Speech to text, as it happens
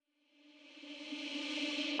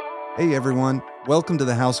Hey everyone, welcome to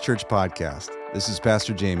the House Church Podcast. This is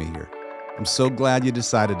Pastor Jamey here. I'm so glad you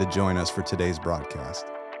decided to join us for today's broadcast.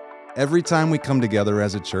 Every time we come together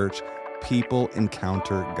as a church, people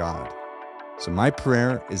encounter God. So my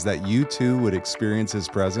prayer is that you too would experience His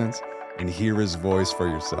presence and hear His voice for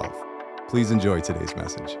yourself. Please enjoy today's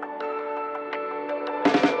message.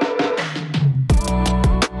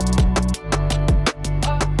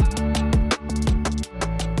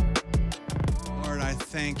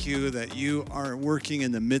 Thank you that you are working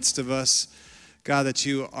in the midst of us. God, that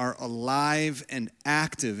you are alive and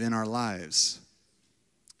active in our lives.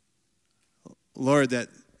 Lord, that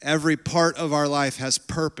every part of our life has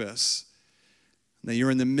purpose. That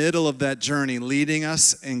you're in the middle of that journey, leading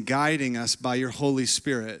us and guiding us by your Holy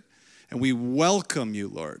Spirit. And we welcome you,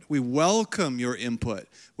 Lord. We welcome your input.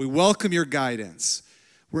 We welcome your guidance.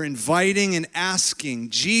 We're inviting and asking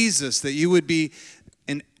Jesus that you would be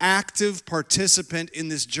an active participant in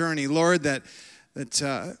this journey. Lord, that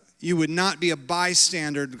you would not be a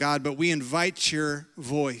bystander, God, but we invite your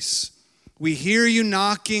voice. We hear you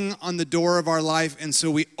knocking on the door of our life, and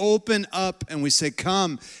so we open up and we say,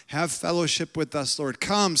 come, have fellowship with us, Lord.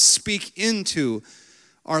 Come, speak into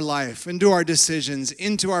our life, into our decisions,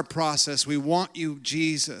 into our process. We want you,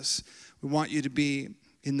 Jesus. We want you to be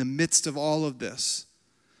in the midst of all of this.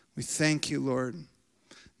 We thank you, Lord.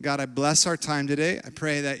 God, I bless our time today. I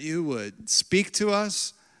pray that you would speak to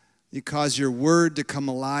us. You cause your word to come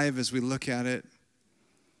alive as we look at it.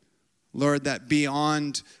 Lord, that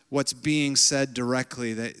beyond what's being said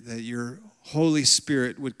directly, that your Holy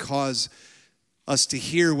Spirit would cause us to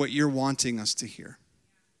hear what you're wanting us to hear.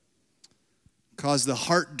 Cause the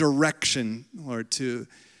heart direction, Lord, to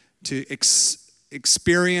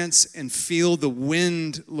experience and feel the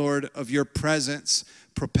wind, Lord, of your presence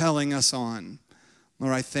propelling us on.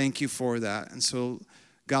 Lord, I thank you for that. And so,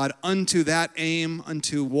 God, unto that aim,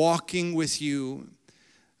 unto walking with you,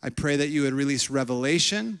 I pray that you would release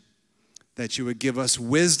revelation, that you would give us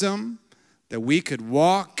wisdom, that we could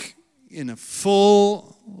walk in a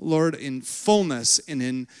full, Lord, in fullness and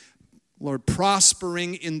in, Lord,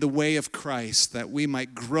 prospering in the way of Christ, that we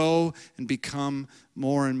might grow and become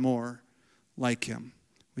more and more like him.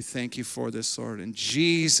 We thank you for this, Lord. In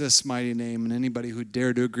Jesus' mighty name, and anybody who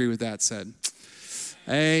dared to agree with that said,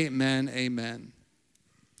 amen, amen,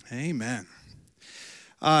 amen.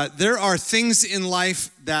 There are things in life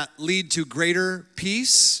that lead to greater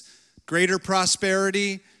peace, greater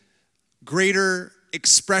prosperity, greater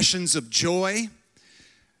expressions of joy.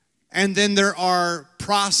 And then there are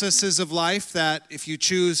processes of life that, if you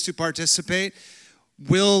choose to participate,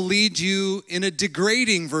 will lead you in a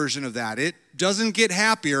degrading version of that. It doesn't get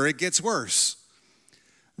happier, it gets worse.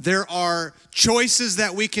 There are choices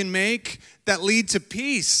that we can make that lead to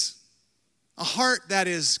peace, a heart that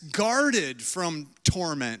is guarded from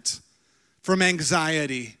torment, from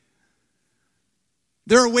anxiety.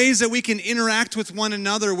 There are ways that we can interact with one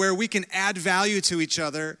another where we can add value to each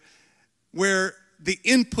other, where the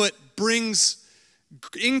input brings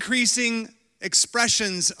increasing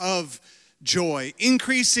expressions of joy,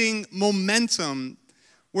 increasing momentum,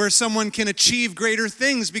 where someone can achieve greater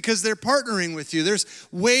things because they're partnering with you. There's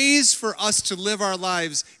ways for us to live our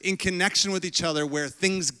lives in connection with each other where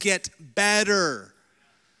things get better.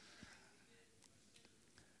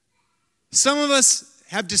 Some of us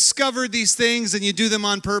have discovered these things and you do them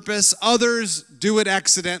on purpose. Others do it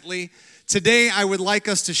accidentally. Today, I would like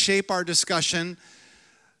us to shape our discussion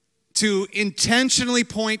to intentionally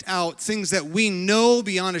point out things that we know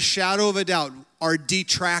beyond a shadow of a doubt are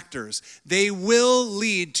detractors. They will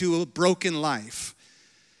lead to a broken life.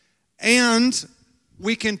 And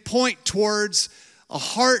we can point towards a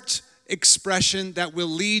heart expression that will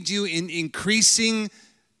lead you in increasing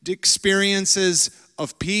experiences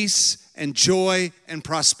of peace and joy and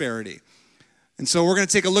prosperity. And so we're going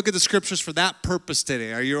to take a look at the scriptures for that purpose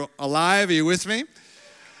today. Are you alive? Are you with me?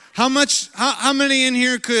 How many in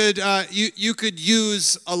here could you could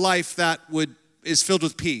use a life that is filled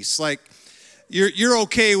with peace? Like you're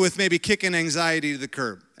okay with maybe kicking anxiety to the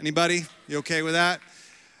curb. Anybody? You okay with that?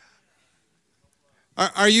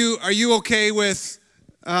 Are you okay with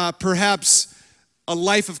perhaps a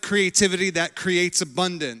life of creativity that creates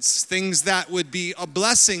abundance, things that would be a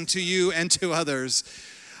blessing to you and to others?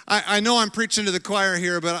 I know I'm preaching to the choir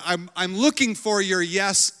here, but I'm looking for your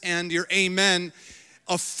yes and your amen,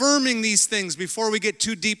 affirming these things before we get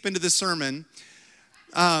too deep into the sermon.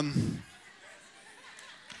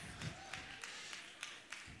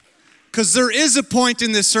 Because there is a point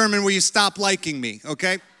in this sermon where you stop liking me,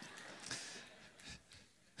 okay?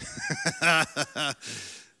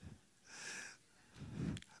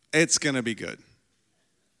 It's going to be good.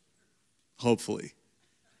 Hopefully.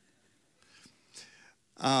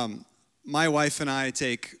 My wife and I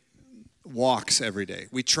take walks every day.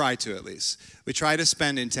 We try to, at least. We try to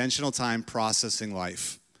spend intentional time processing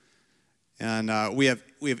life. And we have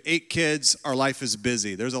 8 kids. Our life is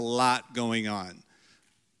busy. There's a lot going on.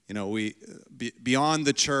 You know, beyond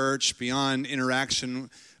the church, beyond interaction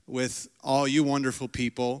with all you wonderful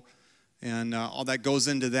people, and all that goes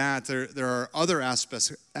into that. There are other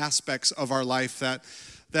aspects of our life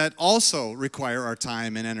that also require our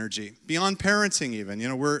time and energy. Beyond parenting, even. You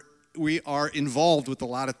know, we are involved with a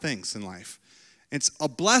lot of things in life. It's a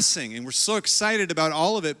blessing, and we're so excited about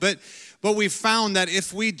all of it. But we've found that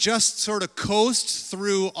if we just sort of coast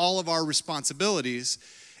through all of our responsibilities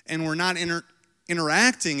and we're not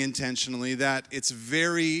interacting intentionally, that it's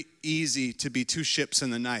very easy to be 2 ships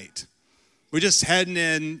in the night. We're just heading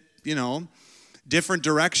in, you know, different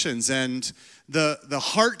directions. And the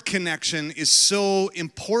heart connection is so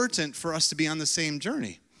important for us to be on the same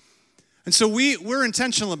journey. And so we're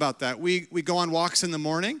intentional about that. We go on walks in the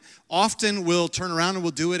morning. Often we'll turn around and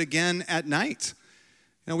we'll do it again at night.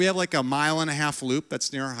 You know, we have like a 1.5 mile loop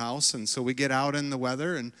that's near our house, and so we get out in the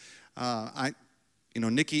weather. And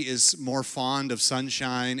Nikki is more fond of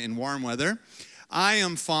sunshine and warm weather. I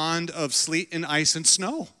am fond of sleet and ice and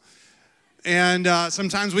snow. And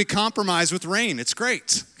sometimes we compromise with rain. It's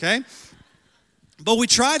great, okay? But we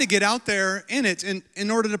try to get out there in it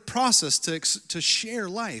in order to process, to share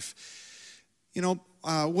life. You know,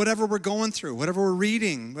 whatever we're going through, whatever we're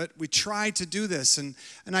reading, but we try to do this. And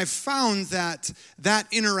I've found that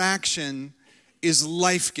interaction is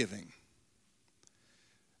life-giving.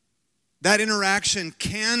 That interaction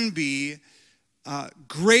can be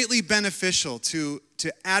greatly beneficial to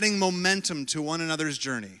adding momentum to one another's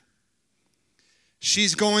journey.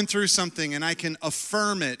 She's going through something, and I can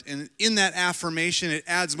affirm it, and in that affirmation, it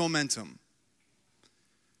adds momentum.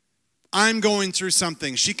 I'm going through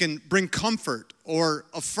something. She can bring comfort or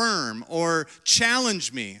affirm or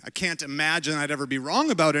challenge me. I can't imagine I'd ever be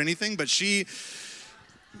wrong about anything, but she,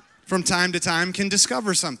 from time to time, can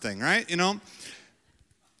discover something, right? You know?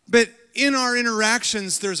 But in our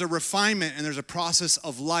interactions, there's a refinement and there's a process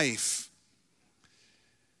of life.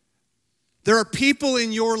 There are people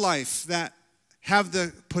in your life that have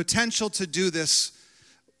the potential to do this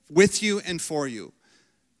with you and for you.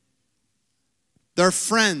 There are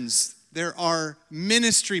friends. There are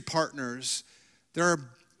ministry partners. There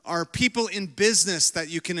are people in business that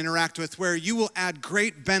you can interact with where you will add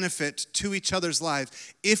great benefit to each other's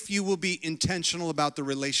lives if you will be intentional about the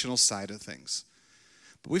relational side of things.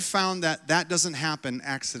 But we've found that doesn't happen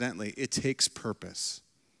accidentally. It takes purpose.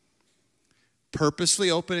 Purposely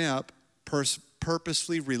opening up,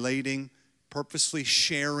 purposely relating, purposely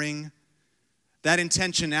sharing. That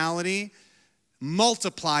intentionality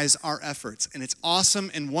multiplies our efforts. And it's awesome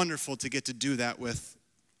and wonderful to get to do that with,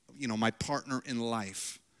 my partner in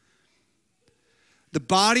life. The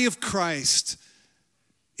body of Christ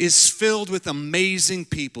is filled with amazing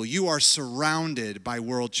people. You are surrounded by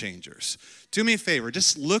world changers. Do me a favor,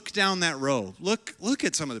 just look down that row. Look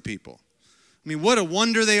at some of the people. I mean, what a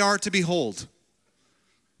wonder they are to behold.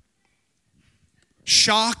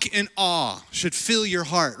 Shock and awe should fill your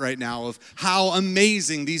heart right now of how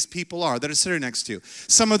amazing these people are that are sitting next to you.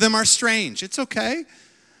 Some of them are strange. It's okay,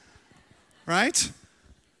 right?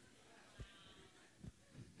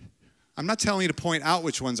 I'm not telling you to point out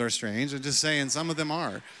which ones are strange. I'm just saying some of them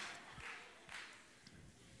are.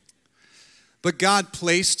 But God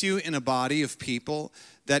placed you in a body of people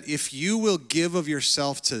that if you will give of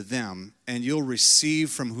yourself to them and you'll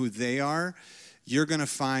receive from who they are, you're going to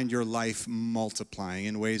find your life multiplying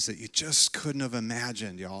in ways that you just couldn't have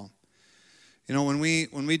imagined, y'all. You know, when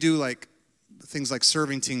we do like things like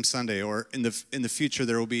Serving Team Sunday, or in the future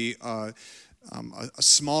there will be a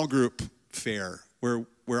small group fair where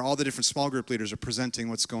all the different small group leaders are presenting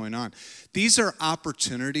what's going on. These are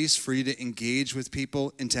opportunities for you to engage with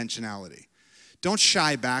people intentionality. Don't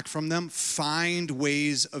shy back from them. Find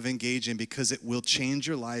ways of engaging because it will change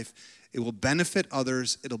your life. It will benefit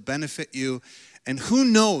others. It'll benefit you. And who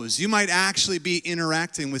knows, you might actually be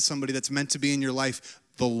interacting with somebody that's meant to be in your life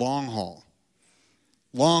the long haul.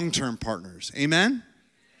 Long-term partners. Amen?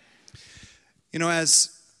 You know, as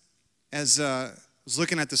I was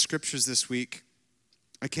looking at the scriptures this week,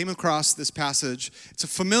 I came across this passage. It's a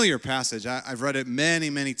familiar passage. I've read it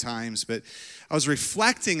many, many times, but I was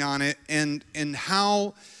reflecting on it and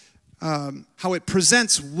how it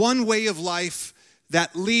presents one way of life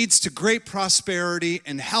that leads to great prosperity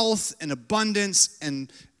and health and abundance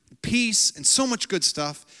and peace and so much good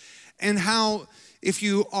stuff, and how if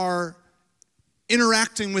you are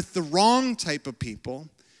interacting with the wrong type of people,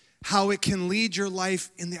 how it can lead your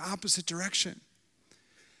life in the opposite direction.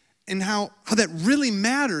 and how that really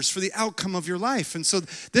matters for the outcome of your life. And so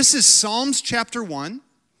this is Psalms chapter 1.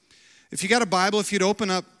 If you got a Bible, if you'd open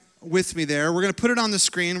up with me there, we're going to put it on the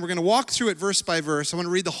screen. We're going to walk through it verse by verse. I want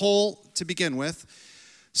to read the whole to begin with.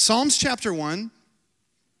 Psalms chapter 1,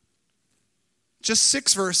 just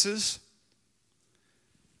 6 verses.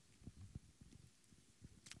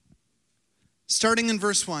 Starting in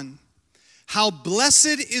verse 1. How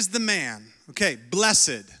blessed is the man. Okay,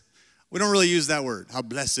 blessed. We don't really use that word. How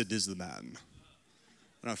blessed is the man.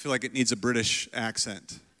 I feel like it needs a British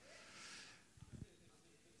accent.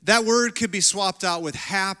 That word could be swapped out with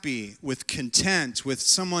happy, with content, with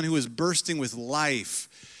someone who is bursting with life.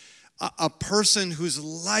 A person whose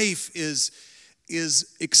life is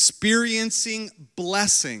experiencing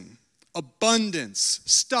blessing, abundance,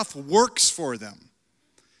 stuff works for them.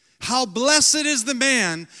 How blessed is the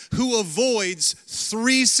man who avoids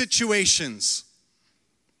 3 situations.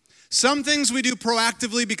 Some things we do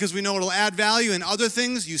proactively because we know it'll add value, and other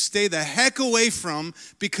things you stay the heck away from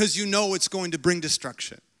because you know it's going to bring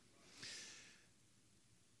destruction.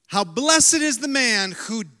 How blessed is the man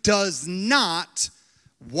who does not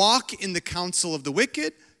walk in the counsel of the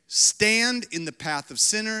wicked, stand in the path of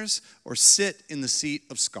sinners, or sit in the seat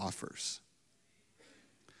of scoffers.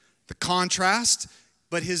 The contrast,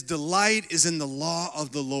 but his delight is in the law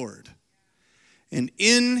of the Lord. And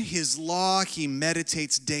in his law he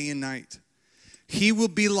meditates day and night. He will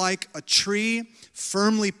be like a tree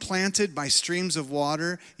firmly planted by streams of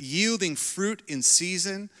water, yielding fruit in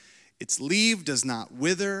season. Its leaf does not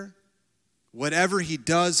wither. Whatever he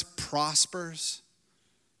does prospers.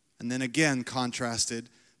 And then again, contrasted,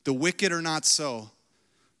 the wicked are not so.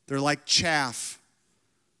 They're like chaff.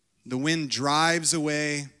 The wind drives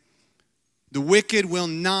away. The wicked will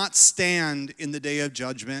not stand in the day of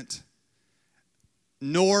judgment,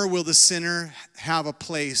 nor will the sinner have a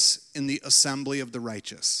place in the assembly of the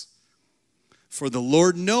righteous. For the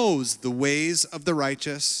Lord knows the ways of the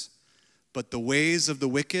righteous, but the ways of the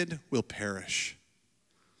wicked will perish.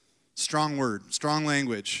 Strong word, strong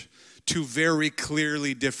language. 2 very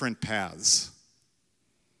clearly different paths.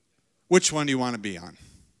 Which one do you want to be on?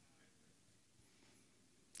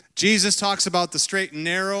 Jesus talks about the straight and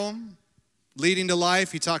narrow leading to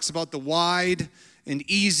life. He talks about the wide and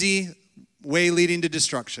easy way leading to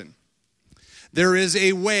destruction. There is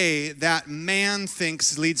a way that man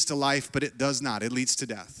thinks leads to life, but it does not. It leads to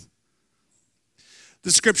death.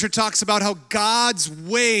 The scripture talks about how God's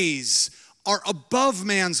ways are above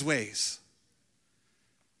man's ways.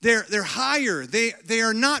 They're higher. They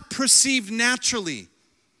are not perceived naturally.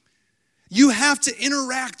 You have to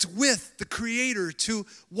interact with the Creator to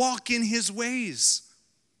walk in his ways.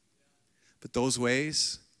 But those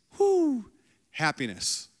ways,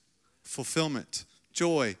 happiness, fulfillment,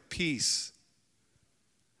 joy, peace.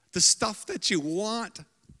 The stuff that you want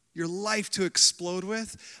your life to explode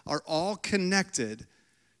with are all connected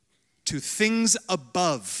to things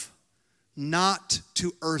above, not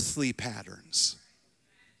to earthly patterns.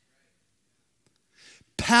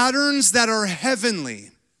 Patterns that are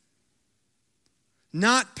heavenly,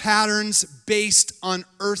 not patterns based on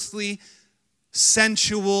earthly,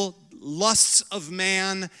 sensual lusts of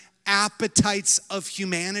man, appetites of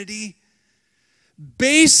humanity.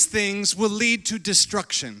 Base things will lead to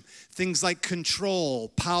destruction. Things like control,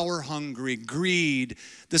 power hungry, greed,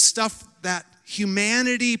 the stuff that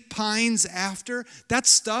humanity pines after, that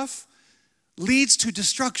stuff leads to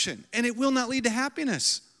destruction, and it will not lead to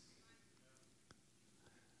happiness.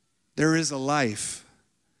 There is a life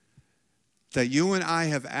that you and I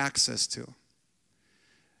have access to,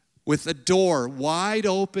 with a door wide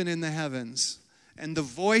open in the heavens, and the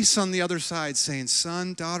voice on the other side saying,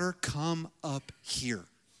 son, daughter, come up here.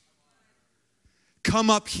 Come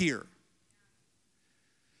up here.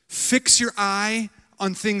 Fix your eye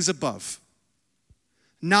on things above,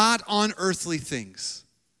 not on earthly things.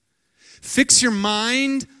 Fix your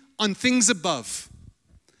mind on things above,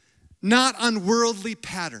 not on worldly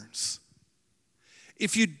patterns.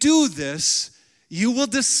 If you do this, you will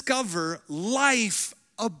discover life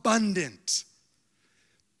abundant,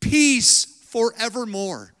 peace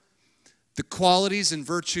forevermore. The qualities and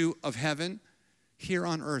virtue of heaven here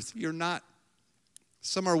on earth.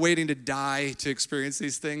 Some are waiting to die to experience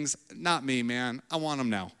these things. Not me, man. I want them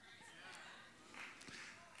now.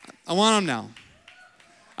 I want them now.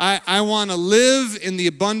 I want to live in the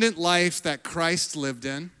abundant life that Christ lived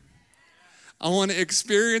in. I want to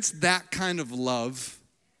experience that kind of love,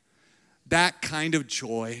 that kind of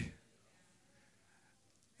joy.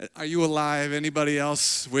 Are you alive? Anybody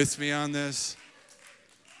else with me on this?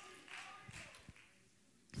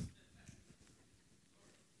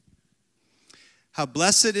 How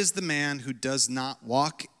blessed is the man who does not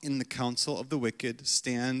walk in the counsel of the wicked,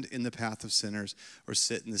 stand in the path of sinners, or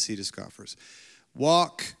sit in the seat of scoffers.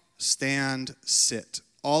 Walk, stand, sit.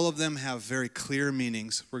 All of them have very clear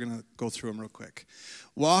meanings. We're going to go through them real quick.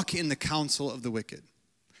 Walk in the counsel of the wicked.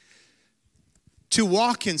 To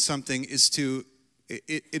walk in something is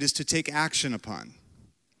it is to take action upon.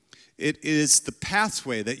 It is the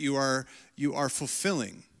pathway that you are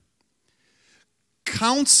fulfilling.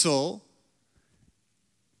 Counsel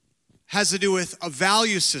has to do with a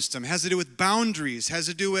value system, has to do with boundaries, has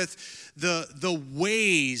to do with the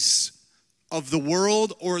ways of the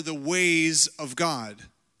world or the ways of God.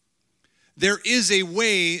 There is a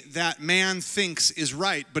way that man thinks is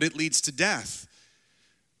right, but it leads to death.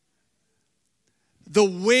 The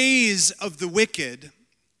ways of the wicked,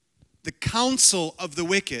 the counsel of the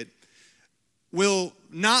wicked, will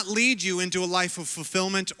not lead you into a life of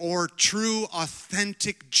fulfillment or true,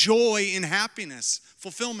 authentic joy and happiness.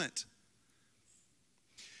 Fulfillment.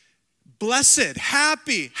 Blessed,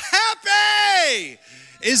 happy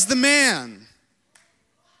is the man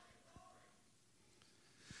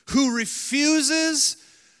who refuses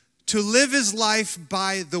to live his life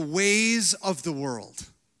by the ways of the world.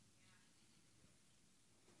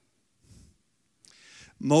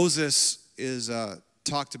 Moses is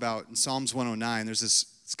talked about in Psalms 109. There's this,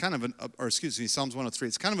 it's kind of Psalms 103.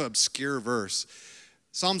 It's kind of an obscure verse.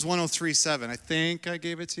 Psalms 103:7. I think I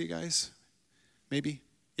gave it to you guys. Maybe?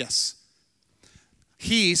 Yes.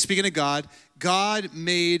 He, speaking of God, God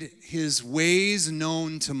made his ways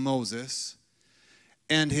known to Moses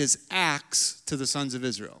and his acts to the sons of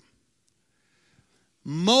Israel.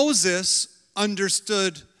 Moses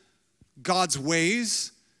understood God's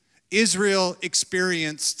ways. Israel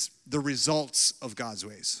experienced the results of God's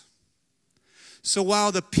ways. So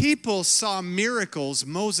while the people saw miracles,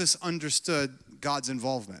 Moses understood God's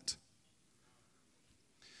involvement.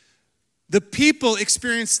 The people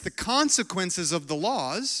experienced the consequences of the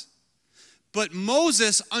laws, but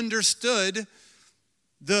Moses understood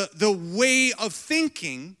the way of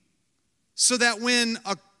thinking so that when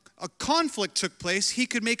a conflict took place, he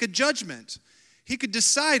could make a judgment. He could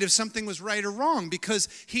decide if something was right or wrong because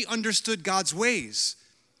he understood God's ways.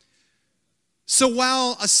 So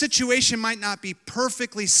while a situation might not be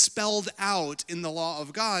perfectly spelled out in the law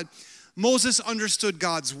of God, Moses understood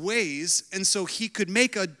God's ways, and so he could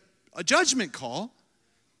make a judgment call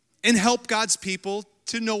and help God's people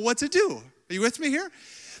to know what to do. Are you with me here?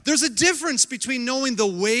 There's a difference between knowing the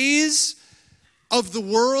ways of the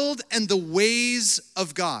world and the ways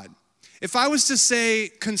of God. If I was to say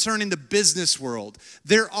concerning the business world,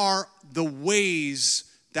 there are the ways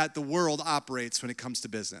that the world operates when it comes to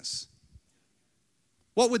business.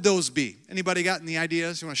 What would those be? Anybody got any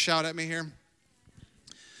ideas? You want to shout at me here?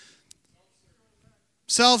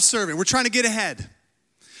 Self-serving. We're trying to get ahead.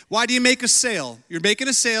 Why do you make a sale? You're making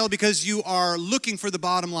a sale because you are looking for the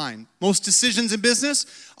bottom line. Most decisions in business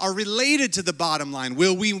are related to the bottom line.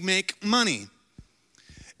 Will we make money?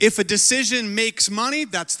 If a decision makes money,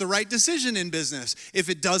 that's the right decision in business. If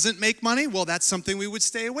it doesn't make money, well, that's something we would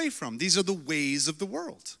stay away from. These are the ways of the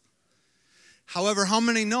world. However, how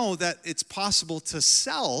many know that it's possible to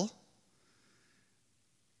sell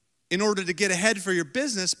in order to get ahead for your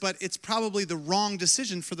business, but it's probably the wrong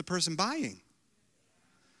decision for the person buying?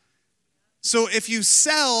 So if you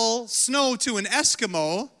sell snow to an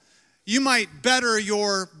Eskimo, you might better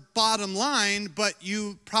your bottom line, but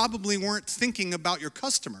you probably weren't thinking about your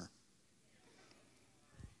customer.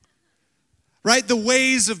 Right? The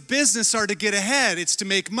ways of business are to get ahead. It's to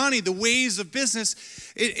make money. The ways of business,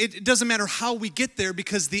 it doesn't matter how we get there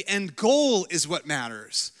because the end goal is what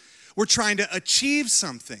matters. We're trying to achieve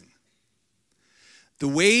something. The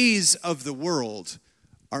ways of the world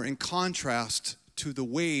are in contrast to the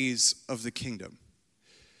ways of the kingdom.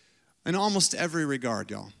 In almost every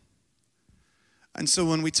regard, y'all. And so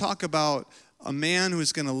when we talk about a man who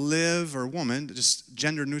is going to live, or a woman, just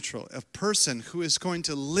gender neutral, a person who is going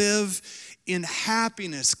to live in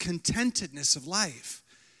happiness, contentedness of life,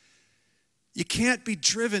 you can't be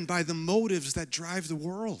driven by the motives that drive the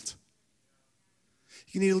world.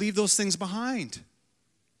 You need to leave those things behind.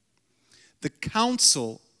 The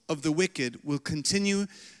counsel of the wicked will continue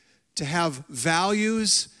to have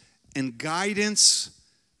values and guidance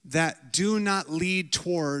that do not lead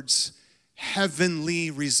towards heavenly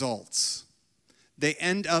results. They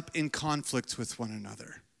end up in conflict with one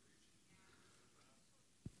another.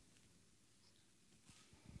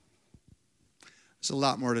 There's a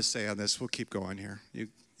lot more to say on this. We'll keep going here.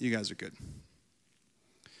 You guys are good.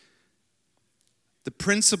 The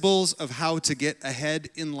principles of how to get ahead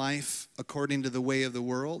in life according to the way of the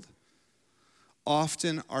world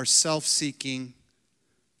often are self-seeking,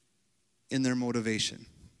 in their motivation.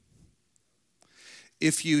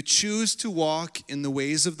 If you choose to walk in the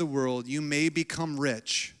ways of the world, you may become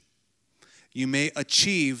rich. You may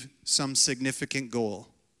achieve some significant goal.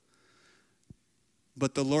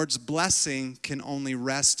 But the Lord's blessing can only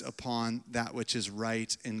rest upon that which is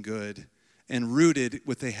right and good and rooted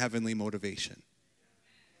with a heavenly motivation.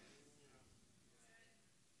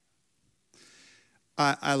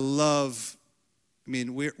 We're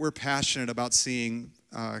passionate about seeing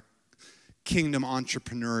kingdom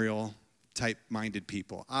entrepreneurial type-minded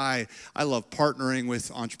people. I love partnering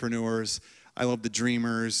with entrepreneurs. I love the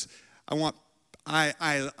dreamers.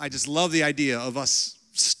 I just love the idea of us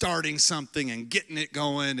starting something and getting it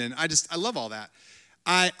going, and I love all that.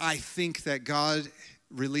 I think that God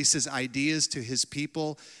releases ideas to his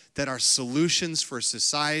people that are solutions for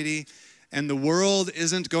society, and the world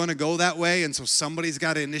isn't going to go that way, and so somebody's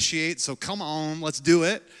got to initiate, so come on, let's do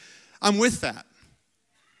it. I'm with that.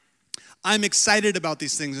 I'm excited about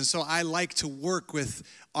these things, and so I like to work with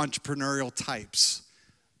entrepreneurial types.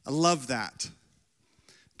 I love that.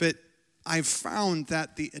 But I've found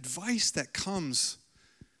that the advice that comes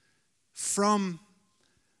from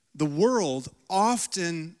the world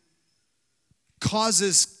often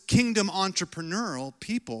causes kingdom entrepreneurial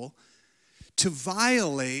people to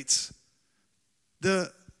violate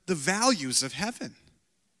the values of heaven.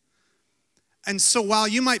 And so while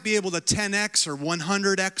you might be able to 10x or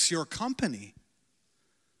 100x your company,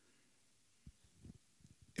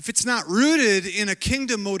 if it's not rooted in a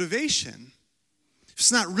kingdom motivation, if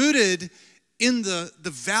it's not rooted in the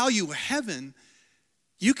value of heaven,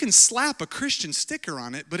 you can slap a Christian sticker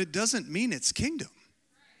on it, but it doesn't mean it's kingdom.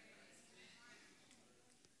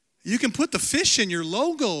 You can put the fish in your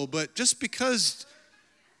logo, but just because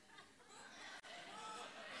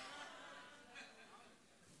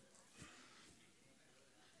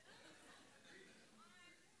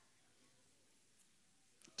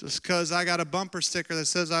I got a bumper sticker that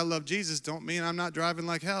says I love Jesus don't mean I'm not driving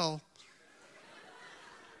like hell.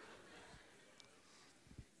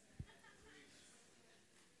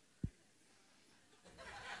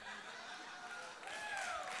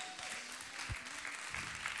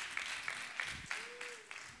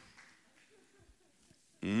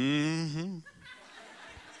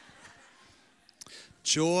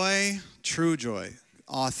 Joy, true joy,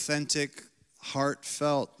 authentic,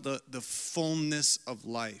 heartfelt, the fullness of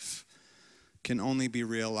life can only be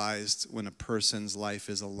realized when a person's life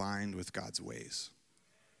is aligned with God's ways.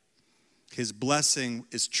 His blessing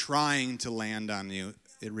is trying to land on you.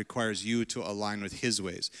 It requires you to align with his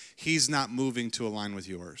ways. He's not moving to align with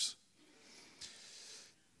yours.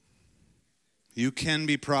 You can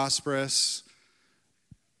be prosperous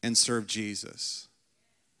and serve Jesus.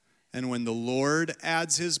 And when the Lord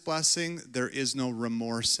adds his blessing, there is no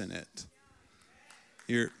remorse in it.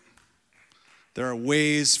 There are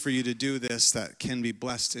ways for you to do this that can be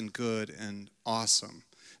blessed and good and awesome.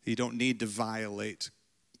 You don't need to violate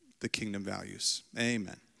the kingdom values.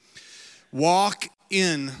 Amen. Walk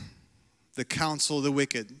in the counsel of the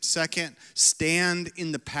wicked. Second, stand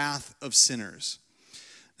in the path of sinners.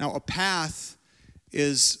 Now, a path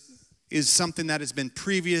is something that has been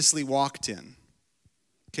previously walked in.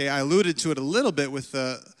 Okay, I alluded to it a little bit with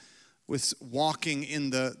walking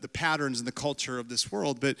in the patterns and the culture of this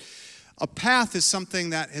world, but a path is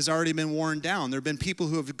something that has already been worn down. There have been people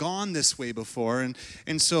who have gone this way before,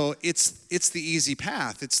 and so it's the easy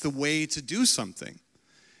path. It's the way to do something.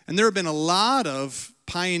 And there have been a lot of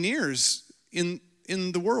pioneers in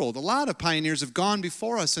the world. A lot of pioneers have gone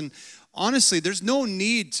before us, and honestly, there's no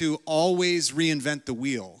need to always reinvent the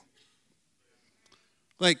wheel.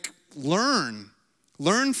 Like, learn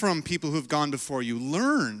from people who've gone before you.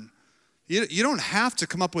 Learn. You don't have to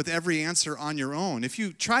come up with every answer on your own. If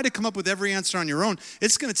you try to come up with every answer on your own,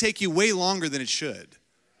 it's going to take you way longer than it should.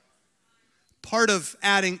 Part of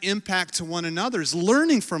adding impact to one another is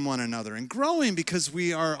learning from one another and growing, because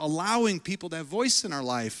we are allowing people to have voice in our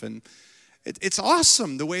life. And it's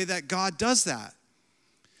awesome the way that God does that.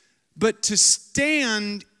 But to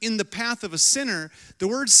stand in the path of a sinner, the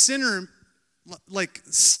word sinner, like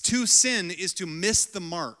to sin, is to miss the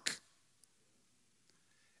mark.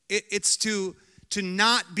 It's to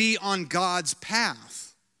not be on God's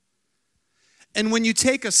path. And when you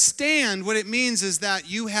take a stand, what it means is that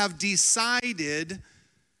you have decided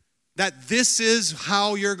that this is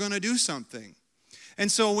how you're going to do something.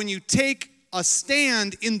 And so when you take a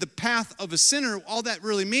stand in the path of a sinner, all that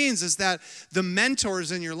really means is that the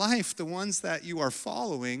mentors in your life, the ones that you are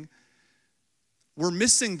following, were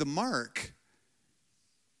missing the mark.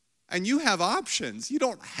 And you have options. You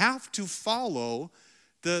don't have to follow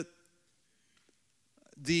the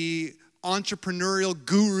entrepreneurial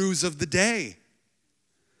gurus of the day.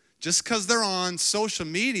 Just because they're on social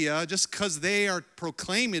media, just because they are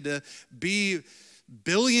proclaiming to be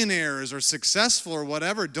billionaires or successful or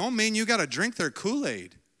whatever, don't mean you got to drink their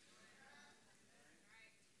Kool-Aid.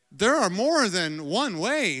 There are more than one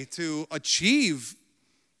way to achieve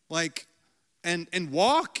and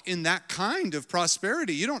walk in that kind of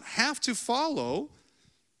prosperity. You don't have to follow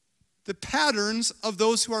the patterns of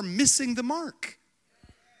those who are missing the mark.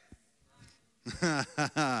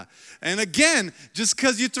 And again, just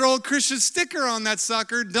because you throw a Christian sticker on that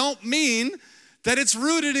sucker don't mean that it's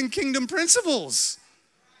rooted in kingdom principles.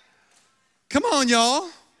 Come on, y'all.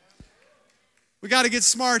 We got to get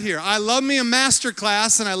smart here. I love me a master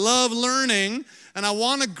class and I love learning and I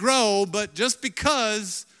want to grow, but just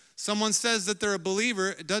because someone says that they're a believer,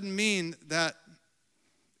 it doesn't mean that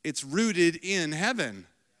it's rooted in heaven.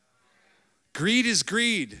 Greed is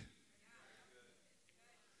greed.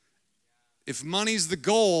 If money's the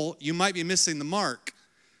goal, you might be missing the mark.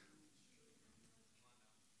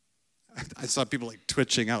 I saw people like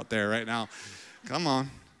twitching out there right now. Come on.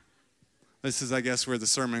 This is, I guess, where the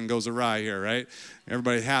sermon goes awry here, right?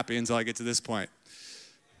 Everybody's happy until I get to this point.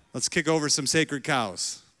 Let's kick over some sacred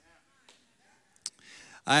cows.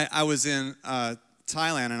 I was in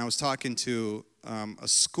Thailand, and I was talking to a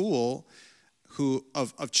school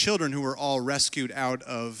of children who were all rescued out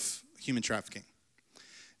of human trafficking.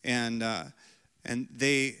 And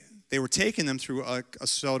they were taking them through a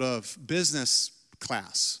sort of business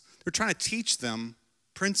class. They're trying to teach them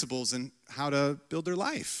principles and how to build their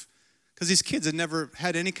life. Because these kids had never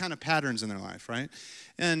had any kind of patterns in their life, right?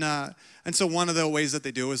 And so one of the ways that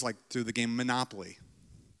they do is like through the game Monopoly.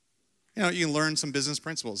 You know, you can learn some business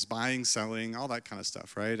principles, buying, selling, all that kind of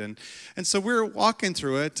stuff, right? And so we're walking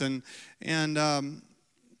through it, and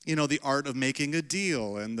you know, the art of making a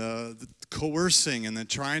deal, and the coercing, and then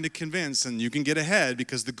trying to convince, and you can get ahead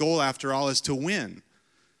because the goal, after all, is to win.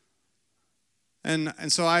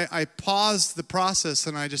 And so I paused the process,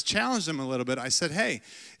 and I just challenged them a little bit. I said, hey,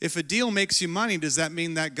 if a deal makes you money, does that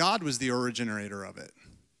mean that God was the originator of it?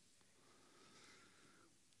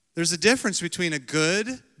 There's a difference between a good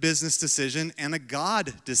business decision and a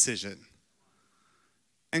God decision.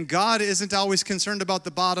 And God isn't always concerned about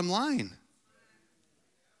the bottom line.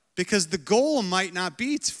 Because the goal might not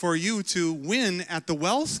be for you to win at the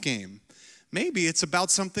wealth game. Maybe it's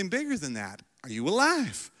about something bigger than that. Are you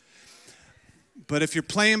alive? But if you're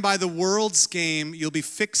playing by the world's game, you'll be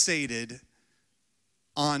fixated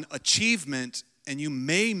on achievement, and you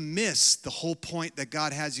may miss the whole point that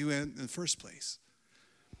God has you in the first place.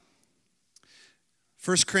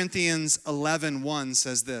 1 Corinthians 11:1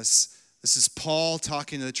 says this. This is Paul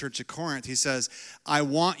talking to the church of Corinth. He says, I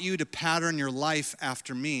want you to pattern your life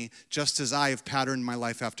after me, just as I have patterned my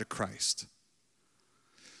life after Christ.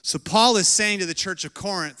 So Paul is saying to the church of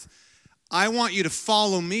Corinth, I want you to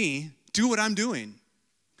follow me, do what I'm doing.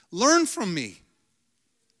 Learn from me.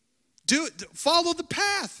 Follow the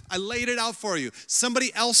path. I laid it out for you.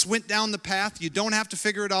 Somebody else went down the path. You don't have to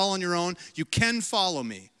figure it all on your own. You can follow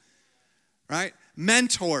me, right?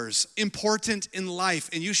 Mentors, important in life,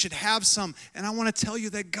 and you should have some. And I want to tell you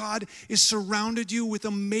that God has surrounded you with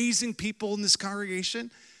amazing people in this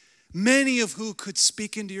congregation, many of who could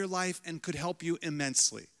speak into your life and could help you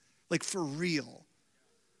immensely, like for real.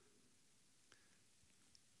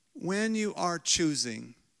 When you are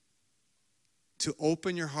choosing to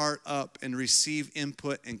open your heart up and receive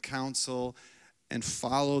input and counsel and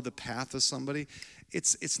follow the path of somebody,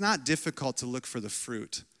 it's not difficult to look for the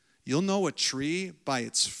fruit. You'll know a tree by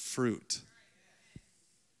its fruit.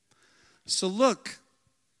 So look,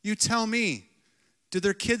 you tell me, did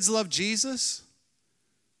their kids love Jesus?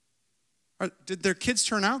 Or did their kids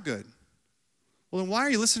turn out good? Well, then why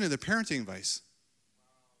are you listening to their parenting advice?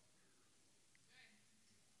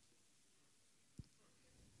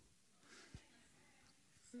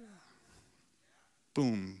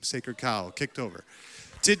 Boom, sacred cow, kicked over.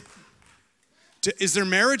 Is their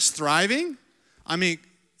marriage thriving? I mean,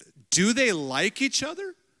 do they like each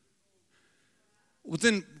other? Well,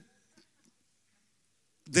 then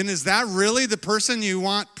is that really the person you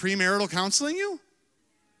want premarital counseling you?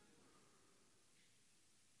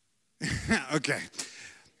 Okay.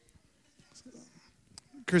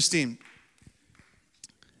 Christine,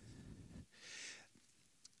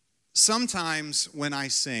 sometimes when I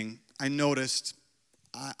sing, I noticed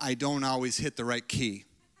I don't always hit the right key.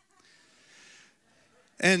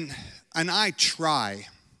 And I try.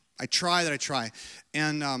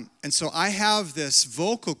 And so I have this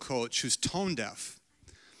vocal coach who's tone deaf.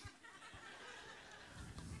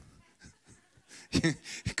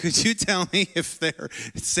 Could you tell me if they're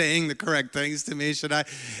saying the correct things to me?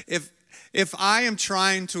 If I am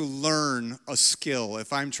trying to learn a skill,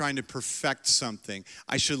 if I'm trying to perfect something,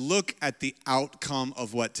 I should look at the outcome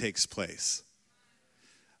of what takes place.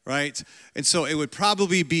 Right? And so it would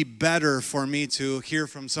probably be better for me to hear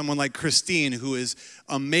from someone like Christine, who is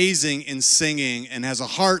amazing in singing and has a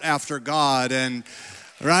heart after God, and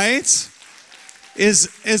right?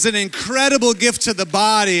 Is an incredible gift to the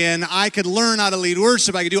body, and I could learn how to lead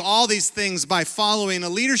worship. I could do all these things by following a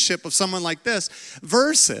leadership of someone like this,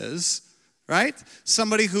 versus, right,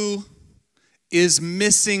 somebody who is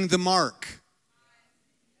missing the mark.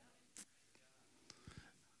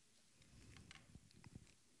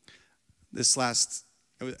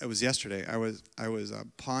 It was yesterday, I was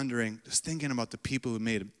pondering, just thinking about the people who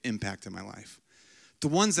made an impact in my life. The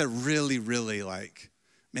ones that really, really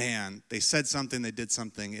man, they said something, they did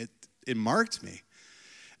something, it marked me.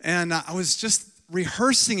 And I was just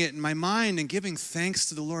rehearsing it in my mind and giving thanks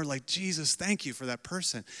to the Lord, like, Jesus, thank you for that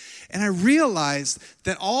person. And I realized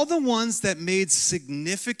that all the ones that made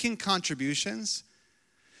significant contributions,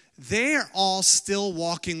 they are all still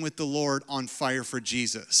walking with the Lord on fire for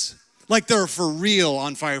Jesus. Like they're for real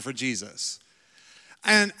on fire for Jesus.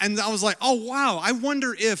 And I was like, oh, wow, I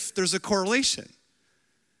wonder if there's a correlation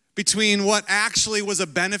between what actually was a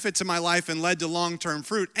benefit to my life and led to long-term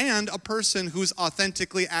fruit and a person who's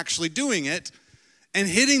authentically actually doing it and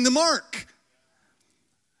hitting the mark.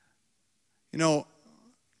 You know,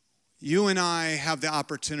 you and I have the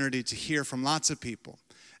opportunity to hear from lots of people.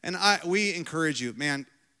 And we encourage you, man,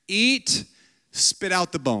 eat, spit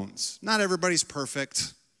out the bones. Not everybody's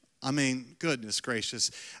perfect. I mean, goodness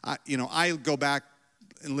gracious. I go back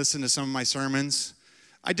and listen to some of my sermons.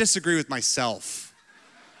 I disagree with myself.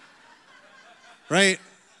 Right?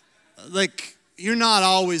 Like, you're not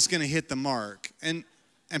always going to hit the mark. And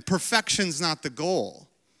perfection's not the goal.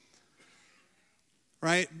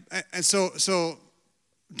 Right? And so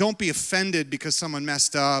don't be offended because someone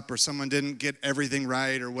messed up or someone didn't get everything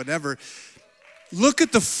right or whatever. Look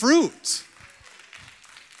at the fruit.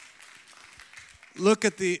 Look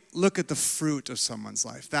at the fruit of someone's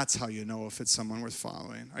life. That's how you know if it's someone worth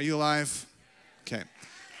following. Are you alive? Okay.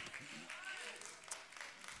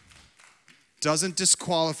 Doesn't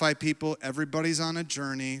disqualify people. Everybody's on a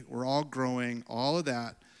journey. We're all growing, all of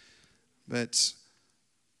that. But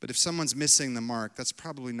if someone's missing the mark, that's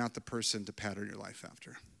probably not the person to pattern your life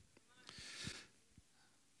after.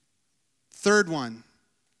 Third one,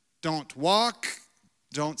 don't walk,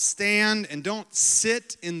 don't stand, and don't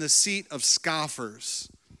sit in the seat of scoffers.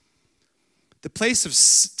 The place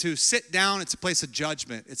to sit down, it's a place of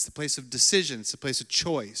judgment. It's the place of decision. It's a place of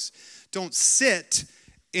choice. Don't sit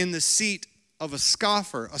in the seat of a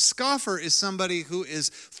scoffer. A scoffer is somebody who is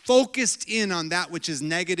focused in on that which is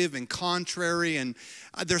negative and contrary, and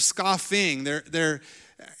they're scoffing. They're going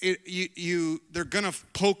to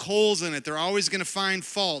poke holes in it. They're always going to find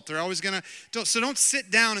fault. They're always going to. So don't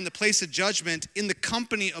sit down in the place of judgment in the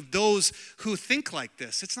company of those who think like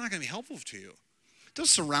this. It's not going to be helpful to you. Don't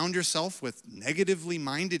surround yourself with negatively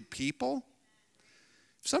minded people.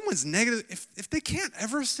 If someone's negative, if they can't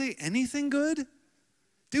ever say anything good,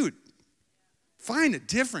 dude, find a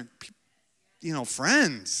different,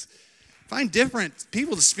 friends. Find different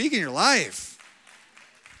people to speak in your life.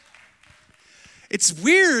 It's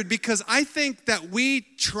weird because I think that we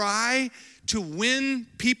try to win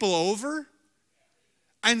people over,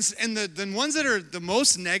 and the ones that are the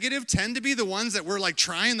most negative tend to be the ones that we're like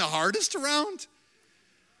trying the hardest around.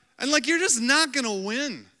 And like, you're just not going to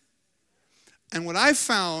win. And what I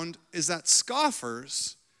found is that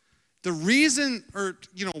scoffers, the reason,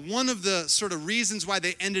 one of the sort of reasons why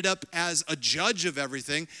they ended up as a judge of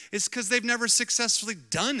everything is because they've never successfully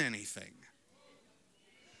done anything.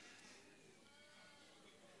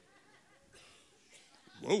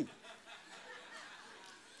 Whoa.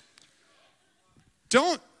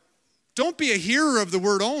 Don't be a hearer of the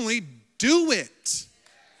word only, do it.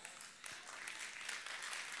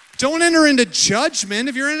 Don't enter into judgment.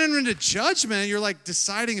 If you're entering into judgment, you're like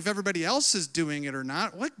deciding if everybody else is doing it or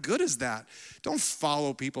not. What good is that? Don't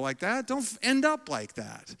follow people like that. Don't end up like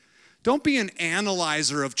that. Don't be an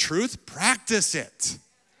analyzer of truth. Practice it.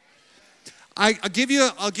 I'll give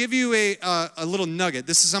you a little nugget.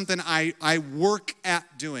 This is something I work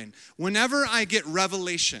at doing. Whenever I get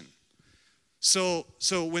revelation, so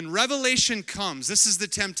when revelation comes, this is the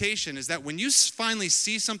temptation, is that when you finally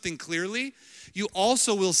see something clearly, you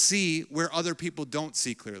also will see where other people don't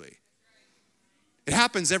see clearly. It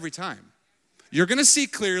happens every time. You're going to see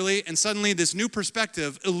clearly, and suddenly this new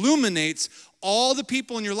perspective illuminates all the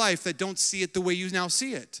people in your life that don't see it the way you now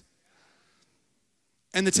see it.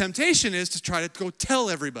 And the temptation is to try to go tell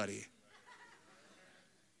everybody.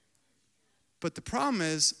 But the problem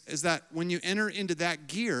is that when you enter into that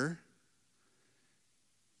gear,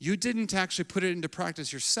 you didn't actually put it into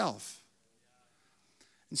practice yourself.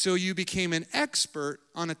 And so you became an expert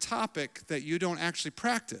on a topic that you don't actually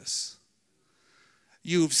practice.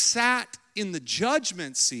 You've sat in the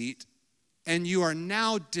judgment seat, and you are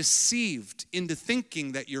now deceived into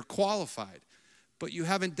thinking that you're qualified, but you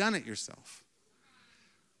haven't done it yourself.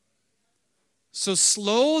 So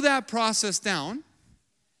slow that process down.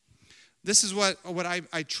 This is what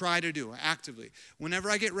I try to do actively. Whenever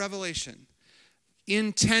I get revelation,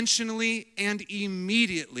 intentionally and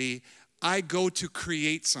immediately, I go to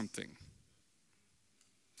create something.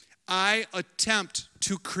 I attempt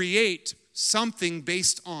to create something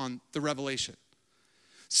based on the revelation.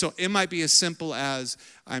 So it might be as simple as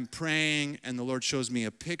I'm praying and the Lord shows me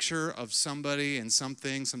a picture of somebody and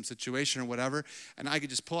something, some situation or whatever, and I could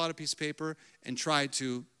just pull out a piece of paper and try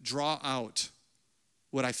to draw out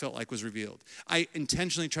what I felt like was revealed. I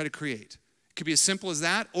intentionally try to create. It could be as simple as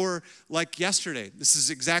that, or like yesterday. This is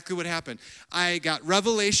exactly what happened. I got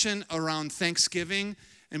revelation around Thanksgiving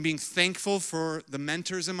and being thankful for the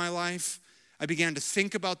mentors in my life. I began to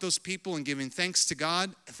think about those people and giving thanks to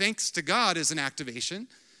God. Thanks to God is an activation.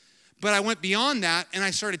 But I went beyond that and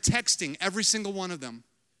I started texting every single one of them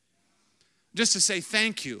just to say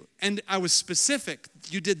thank you. And I was specific.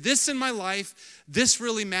 You did this in my life. This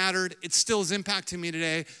really mattered. It still is impacting me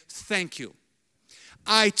today. Thank you.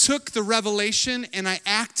 I took the revelation and I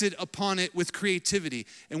acted upon it with creativity.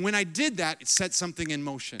 And when I did that, it set something in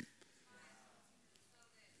motion.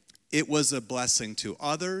 It was a blessing to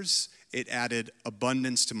others. It added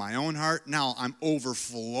abundance to my own heart. Now I'm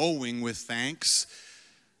overflowing with thanks.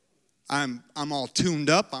 I'm all tuned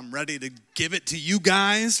up. I'm ready to give it to you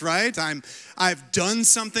guys, right? I've done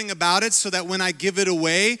something about it so that when I give it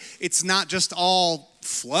away, it's not just all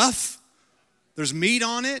fluff. There's meat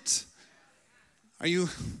on it. Are you?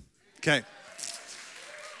 Okay.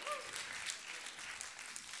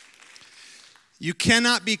 You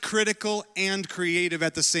cannot be critical and creative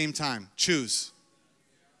at the same time. Choose.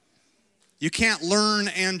 You can't learn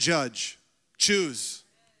and judge. Choose.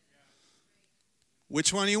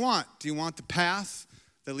 Which one do you want? Do you want the path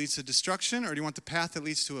that leads to destruction, or do you want the path that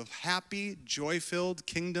leads to a happy, joy-filled,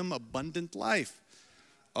 kingdom, abundant life?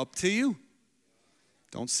 Up to you.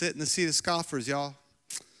 Don't sit in the seat of scoffers, y'all.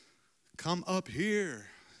 Come up here.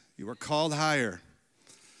 You are called higher.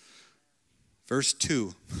 Verse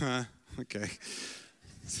 2. Okay.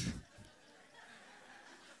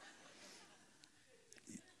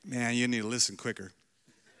 Man, you need to listen quicker.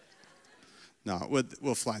 No,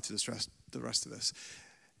 we'll fly through the rest of this.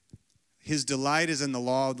 His delight is in the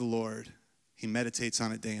law of the Lord. He meditates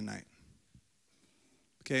on it day and night.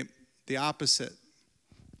 Okay, the opposite.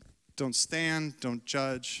 Don't stand, don't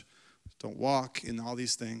judge, don't walk in all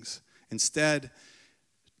these things. Instead,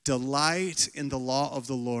 delight in the law of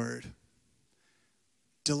the Lord.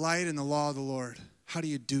 Delight in the law of the Lord. How do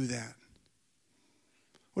you do that?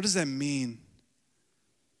 What does that mean?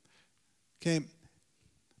 Okay,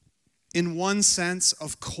 in one sense,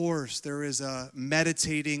 of course, there is a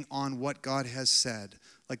meditating on what God has said,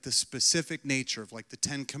 like the specific nature of like the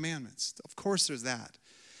 10 Commandments. Of course there's that.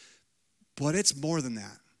 But it's more than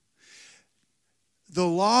that. The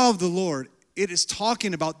law of the Lord, it is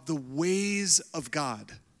talking about the ways of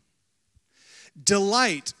God.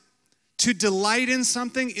 Delight. To delight in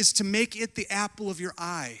something is to make it the apple of your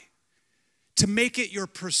eye, to make it your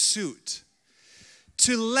pursuit,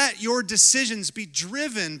 to let your decisions be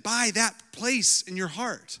driven by that place in your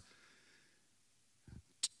heart.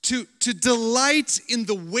 To delight in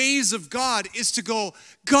the ways of God is to go,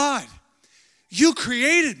 God, you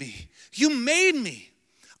created me. You made me.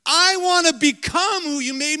 I want to become who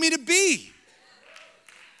you made me to be.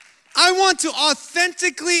 I want to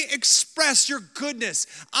authentically express your goodness.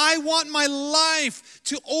 I want my life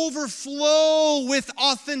to overflow with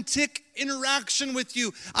authentic interaction with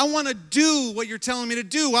you. I want to do what you're telling me to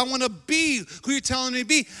do. I want to be who you're telling me to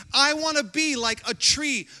be. I want to be like a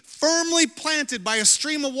tree firmly planted by a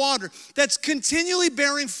stream of water that's continually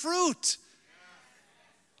bearing fruit.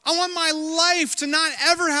 I want my life to not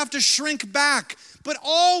ever have to shrink back, but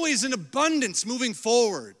always in abundance moving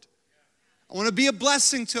forward. I want to be a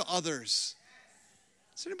blessing to others.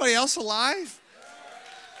 Is anybody else alive?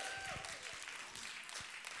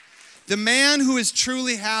 The man who is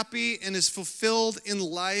truly happy and is fulfilled in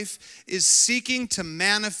life is seeking to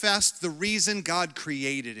manifest the reason God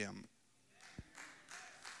created him.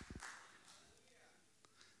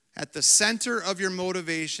 At the center of your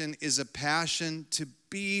motivation is a passion to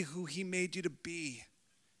be who he made you to be,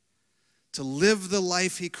 to live the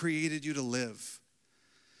life he created you to live.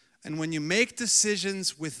 And when you make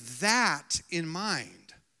decisions with that in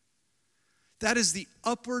mind, that is the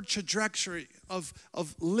upward trajectory of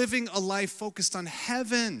living a life focused on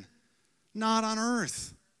heaven, not on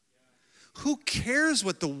earth. Who cares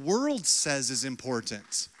what the world says is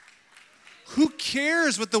important? Who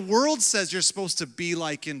cares what the world says you're supposed to be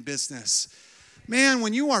like in business? Man,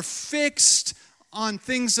 when you are fixed on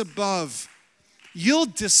things above, you'll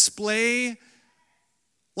display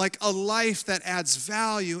like a life that adds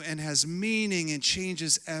value and has meaning and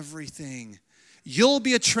changes everything. You'll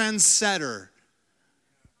be a trendsetter,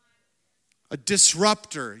 a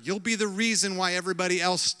disruptor. You'll be the reason why everybody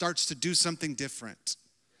else starts to do something different.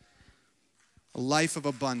 A life of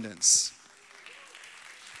abundance.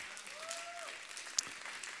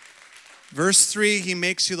 Verse 3, he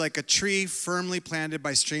makes you like a tree firmly planted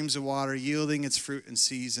by streams of water, yielding its fruit in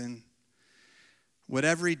season.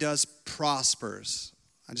 Whatever he does prospers.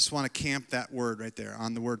 I just want to camp that word right there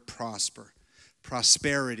on the word prosper.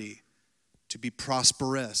 Prosperity, to be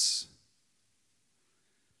prosperous.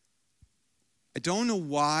 I don't know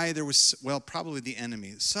why there was, well, probably the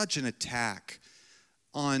enemy, such an attack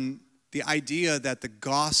on the idea that the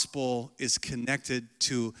gospel is connected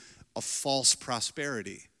to a false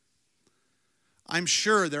prosperity. I'm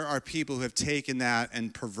sure there are people who have taken that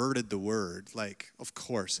and perverted the word, like, of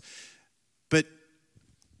course. But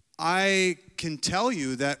I can tell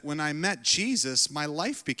you that when I met Jesus, my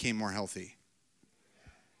life became more healthy.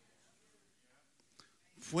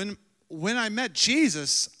 When I met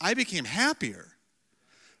Jesus, I became happier.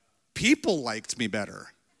 People liked me better.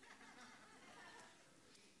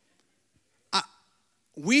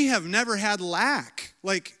 We have never had lack.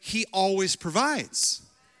 Like, he always provides.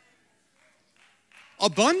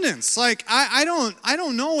 Abundance. Like, I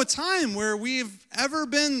don't know a time where we've ever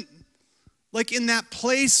been like in that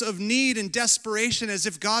place of need and desperation as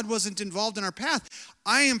if God wasn't involved in our path.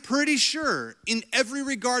 I am pretty sure in every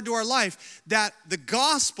regard to our life that the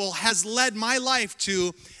gospel has led my life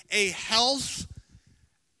to a health,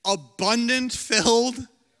 abundant filled,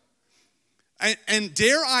 and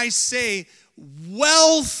dare I say,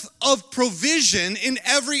 wealth of provision in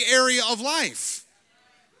every area of life.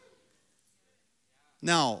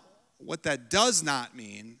 Now, what that does not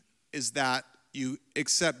mean is that you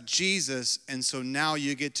accept Jesus, and so now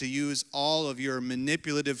you get to use all of your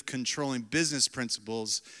manipulative, controlling business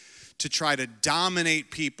principles to try to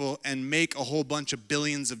dominate people and make a whole bunch of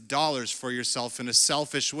billions of dollars for yourself in a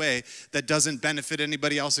selfish way that doesn't benefit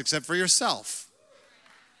anybody else except for yourself.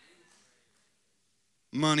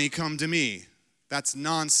 Money, come to me. That's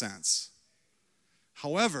nonsense.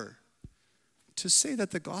 However, to say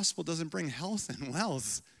that the gospel doesn't bring health and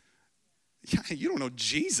wealth, yeah, you don't know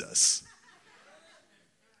Jesus.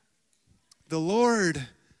 The Lord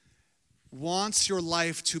wants your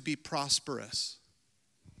life to be prosperous.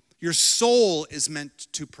 Your soul is meant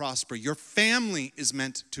to prosper. Your family is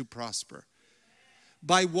meant to prosper.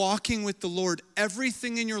 By walking with the Lord,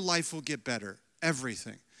 everything in your life will get better.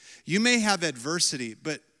 Everything. You may have adversity,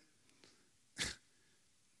 but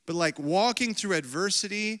like walking through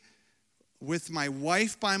adversity with my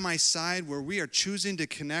wife by my side, where we are choosing to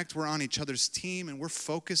connect, we're on each other's team, and we're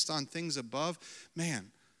focused on things above,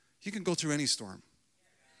 man, you can go through any storm.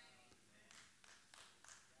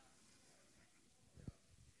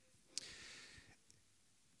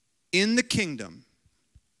 In the kingdom,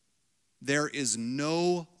 there is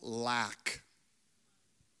no lack.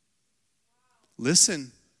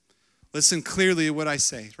 Listen clearly to what I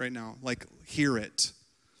say right now. Like, hear it.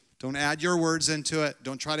 Don't add your words into it.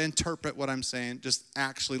 Don't try to interpret what I'm saying. Just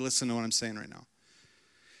actually listen to what I'm saying right now.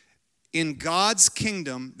 In God's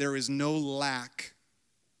kingdom, there is no lack.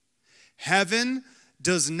 Heaven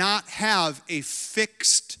does not have a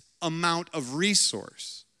fixed amount of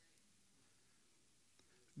resource.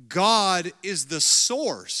 God is the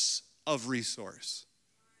source of resource.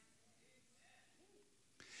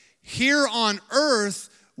 Here on earth,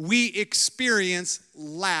 we experience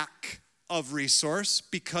lack of resource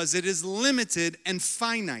because it is limited and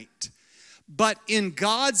finite. But in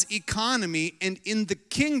God's economy and in the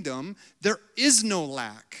kingdom, there is no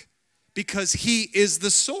lack because he is the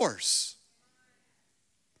source.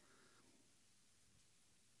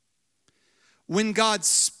 When God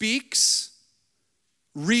speaks,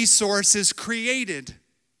 resource is created.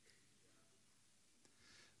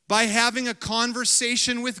 By having a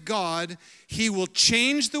conversation with God, he will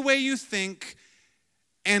change the way you think,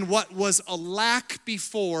 and what was a lack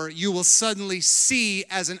before, you will suddenly see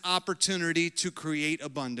as an opportunity to create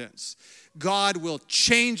abundance. God will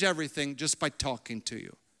change everything just by talking to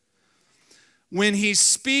you. When he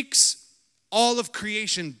speaks All of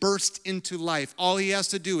creation bursts into life. All he has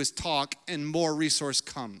to do is talk and more resource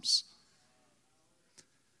comes.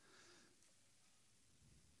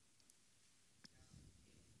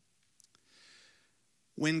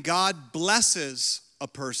 When God blesses a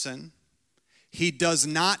person, he does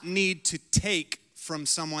not need to take from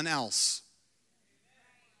someone else.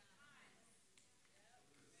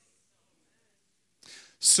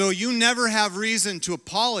 So you never have reason to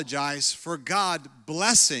apologize for God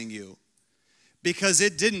blessing you, because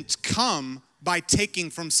it didn't come by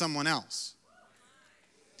taking from someone else.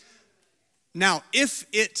 Now, if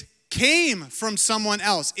it came from someone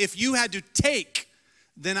else, if you had to take,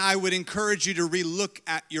 then I would encourage you to relook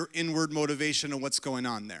at your inward motivation and what's going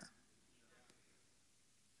on there.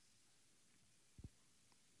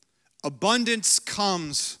 Abundance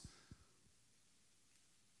comes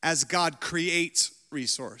as God creates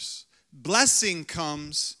resource. Blessing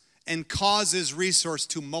comes and causes resource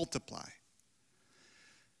to multiply.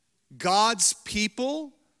 God's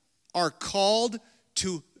people are called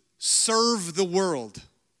to serve the world.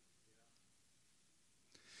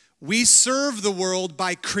 We serve the world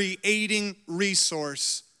by creating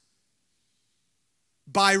resource,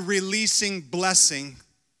 by releasing blessing,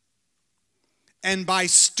 and by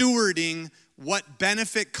stewarding what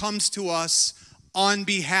benefit comes to us on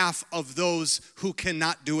behalf of those who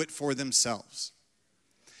cannot do it for themselves.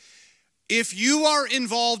 If you are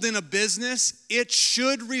involved in a business, it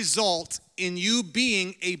should result in you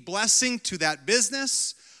being a blessing to that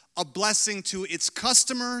business, a blessing to its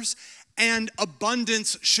customers, and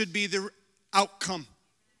abundance should be the outcome.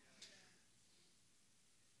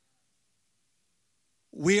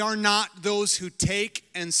 We are not those who take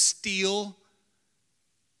and steal,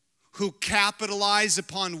 who capitalize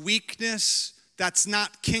upon weakness. That's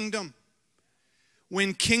not kingdom.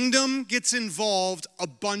 When kingdom gets involved,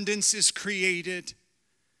 abundance is created,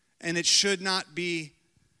 and it should not be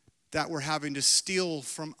that we're having to steal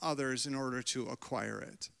from others in order to acquire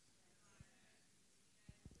it.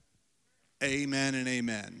 Amen and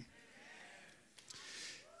amen.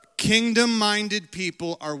 Kingdom-minded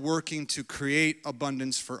people are working to create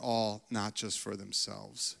abundance for all, not just for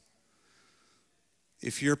themselves.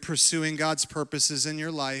 If you're pursuing God's purposes in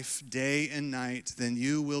your life day and night, then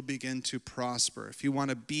you will begin to prosper. If you want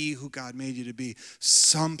to be who God made you to be,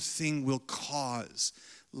 something will cause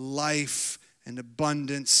life and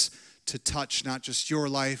abundance to touch not just your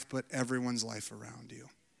life, but everyone's life around you.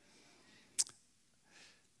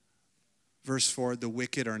 Verse 4, the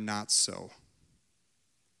wicked are not so.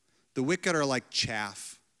 The wicked are like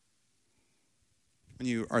chaff. When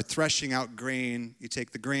you are threshing out grain, you take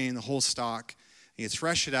the grain, the whole stalk, and you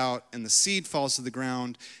thresh it out, and the seed falls to the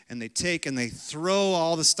ground, and they take and they throw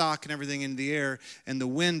all the stalk and everything into the air, and the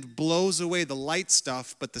wind blows away the light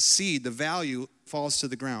stuff, but the seed, the value, falls to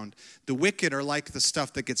the ground. The wicked are like the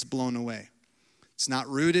stuff that gets blown away. It's not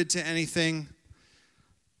rooted to anything.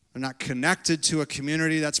 They're not connected to a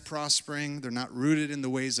community that's prospering. They're not rooted in the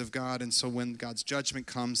ways of God. And so when God's judgment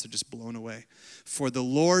comes, they're just blown away. For the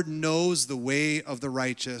Lord knows the way of the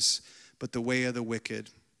righteous, but the way of the wicked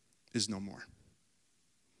is no more.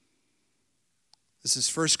 This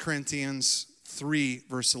is 1 Corinthians 3,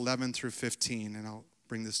 verse 11 through 15, and I'll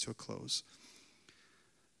bring this to a close.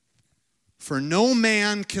 For no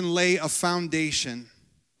man can lay a foundation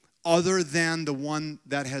other than the one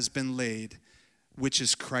that has been laid, which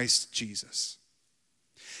is Christ Jesus.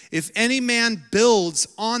 If any man builds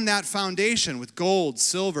on that foundation with gold,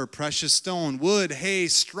 silver, precious stone, wood, hay,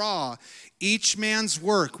 straw, each man's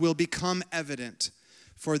work will become evident,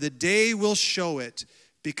 for the day will show it,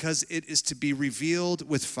 because it is to be revealed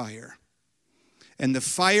with fire. And the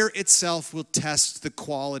fire itself will test the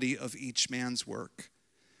quality of each man's work.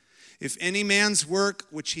 If any man's work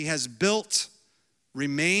which he has built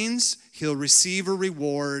remains, he'll receive a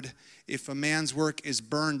reward. If a man's work is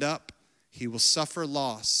burned up, he will suffer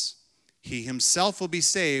loss. He himself will be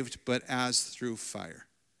saved, but as through fire.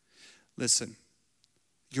 Listen,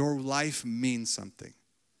 your life means something.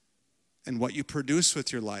 And what you produce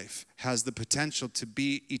with your life has the potential to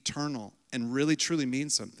be eternal and really, truly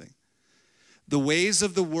mean something. The ways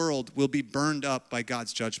of the world will be burned up by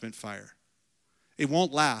God's judgment fire. It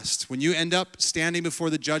won't last. When you end up standing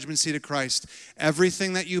before the judgment seat of Christ,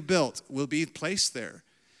 everything that you built will be placed there.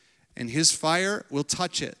 And his fire will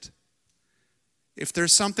touch it. If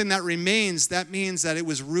there's something that remains, that means that it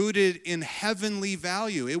was rooted in heavenly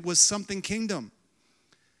value. It was something kingdom.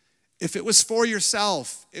 If it was for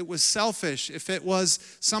yourself, it was selfish. If it was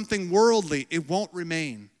something worldly, it won't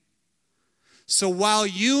remain. So while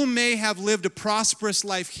you may have lived a prosperous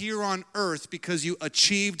life here on earth because you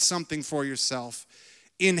achieved something for yourself,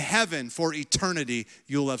 in heaven for eternity,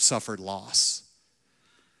 you'll have suffered loss.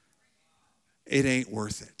 It ain't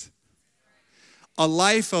worth it. A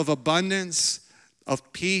life of abundance,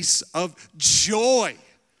 of peace, of joy,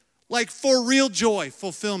 like for real joy,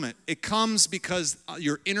 fulfillment. It comes because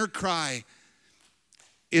your inner cry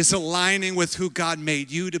is aligning with who God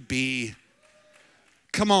made you to be.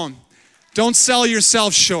 Come on, don't sell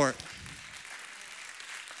yourself short.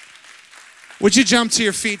 Would you jump to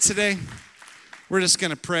your feet today? We're just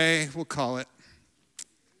going to pray. We'll call it.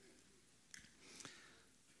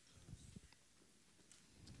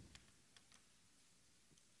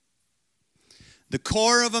 The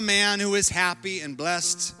core of a man who is happy and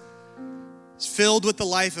blessed is filled with the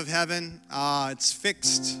life of heaven. It's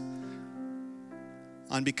fixed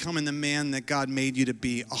on becoming the man that God made you to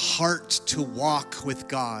be. A heart to walk with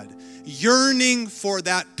God. Yearning for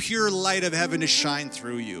that pure light of heaven to shine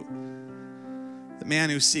through you. The man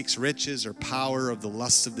who seeks riches or power of the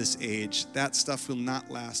lusts of this age, that stuff will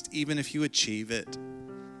not last. Even if you achieve it,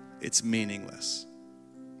 it's meaningless.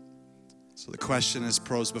 So the question is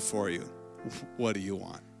posed before you. What do you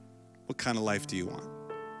want? What kind of life do you want?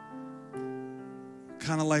 What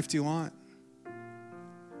kind of life do you want?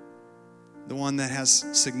 The one that has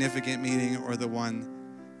significant meaning or the one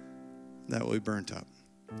that will be burnt up?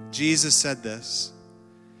 Jesus said this,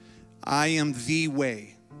 I am the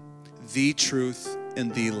way, the truth,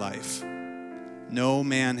 and the life. No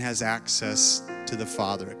man has access to the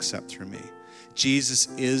Father except through me. Jesus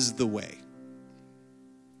is the way.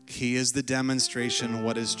 He is the demonstration of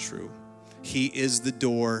what is true. He is the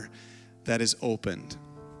door that is opened.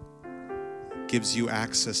 Gives you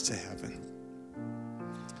access to heaven.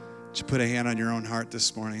 Would you put a hand on your own heart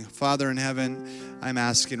this morning? Father in heaven, I'm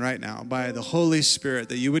asking right now by the Holy Spirit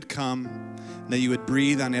that you would come, that you would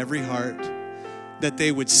breathe on every heart, that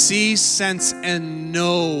they would see, sense, and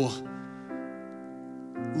know,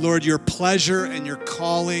 Lord, your pleasure and your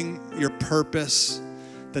calling, your purpose,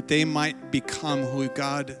 that they might become who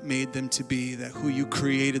God made them to be, that who you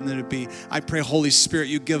created them to be. I pray, Holy Spirit,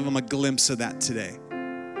 you give them a glimpse of that today.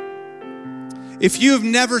 If you have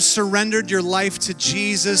never surrendered your life to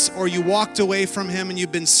Jesus or you walked away from him and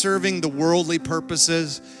you've been serving the worldly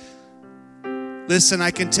purposes, listen, I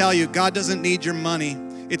can tell you, God doesn't need your money.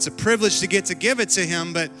 It's a privilege to get to give it to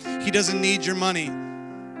him, but he doesn't need your money.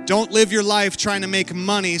 Don't live your life trying to make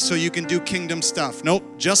money so you can do kingdom stuff.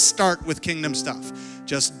 Nope, just start with kingdom stuff.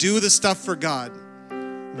 Just do the stuff for God.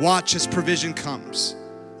 Watch as provision comes.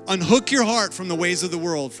 Unhook your heart from the ways of the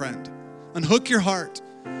world, friend. Unhook your heart.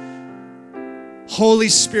 Holy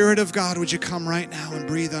Spirit of God, would you come right now and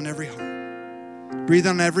breathe on every heart? Breathe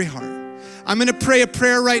on every heart. I'm going to pray a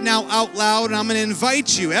prayer right now out loud, and I'm going to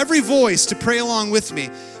invite you, every voice, to pray along with me.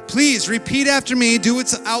 Please repeat after me. Do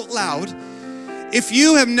it out loud. If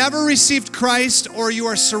you have never received Christ or you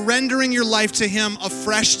are surrendering your life to him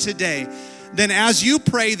afresh today, then as you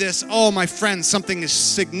pray this, oh, my friend, something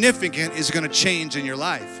significant is going to change in your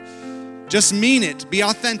life. Just mean it. Be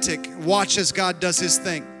authentic. Watch as God does his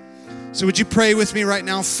thing. So would you pray with me right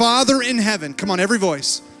now? Father in heaven, come on, every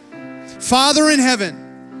voice. Father in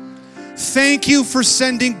heaven, thank you for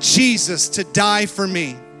sending Jesus to die for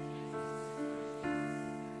me.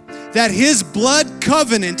 That his blood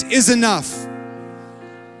covenant is enough.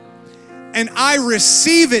 And I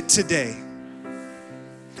receive it today.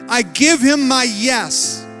 I give him my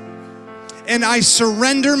yes, and I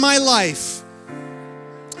surrender my life.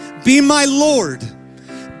 Be my Lord,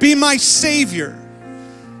 be my Savior,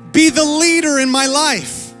 be the leader in my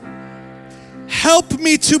life. Help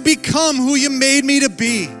me to become who you made me to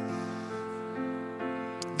be,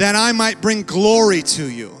 that I might bring glory to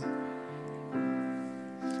you.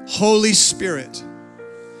 Holy Spirit,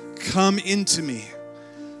 come into me,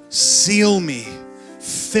 seal me,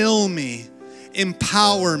 fill me,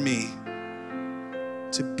 empower me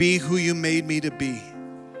to be who you made me to be,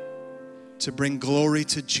 to bring glory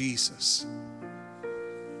to Jesus.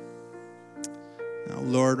 Now,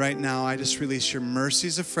 Lord, right now, I just release your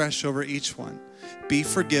mercies afresh over each one. Be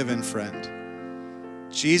forgiven,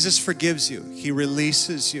 friend. Jesus forgives you. He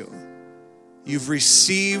releases you. You've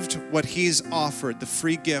received what he's offered, the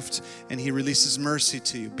free gift, and he releases mercy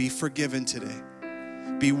to you. Be forgiven today.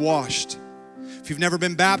 Be washed. If you've never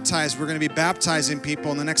been baptized, we're going to be baptizing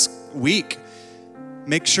people in the next week.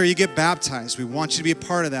 Make sure you get baptized. We want you to be a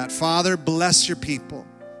part of that. Father, bless your people.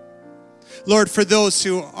 Lord, for those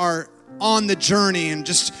who are on the journey and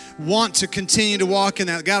just want to continue to walk in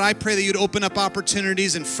that, God, I pray that you'd open up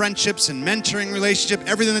opportunities and friendships and mentoring relationship,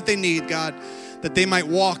 everything that they need, God, that they might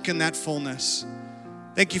walk in that fullness.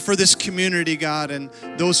 Thank you for this community, God, and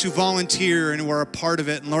those who volunteer and who are a part of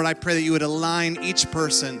it. And Lord, I pray that you would align each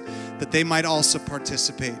person that they might also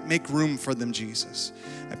participate. Make room for them, Jesus.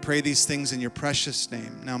 I pray these things in your precious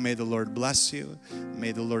name. Now may the Lord bless you.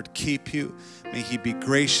 May the Lord keep you. May he be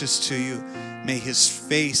gracious to you. May his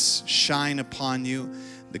face shine upon you.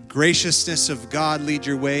 The graciousness of God lead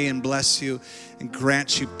your way and bless you and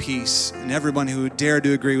grant you peace. And everyone who dared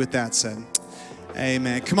to agree with that said,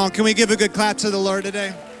 amen. Come on, can we give a good clap to the Lord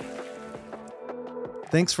today?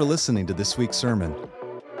 Thanks for listening to this week's sermon.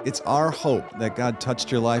 It's our hope that God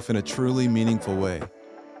touched your life in a truly meaningful way.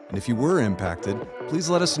 And if you were impacted, please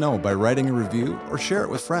let us know by writing a review or share it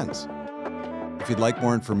with friends. If you'd like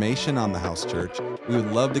more information on the House Church, we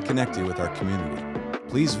would love to connect you with our community.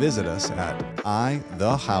 Please visit us at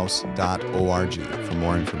ithehouse.org for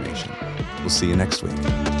more information. We'll see you next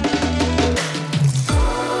week.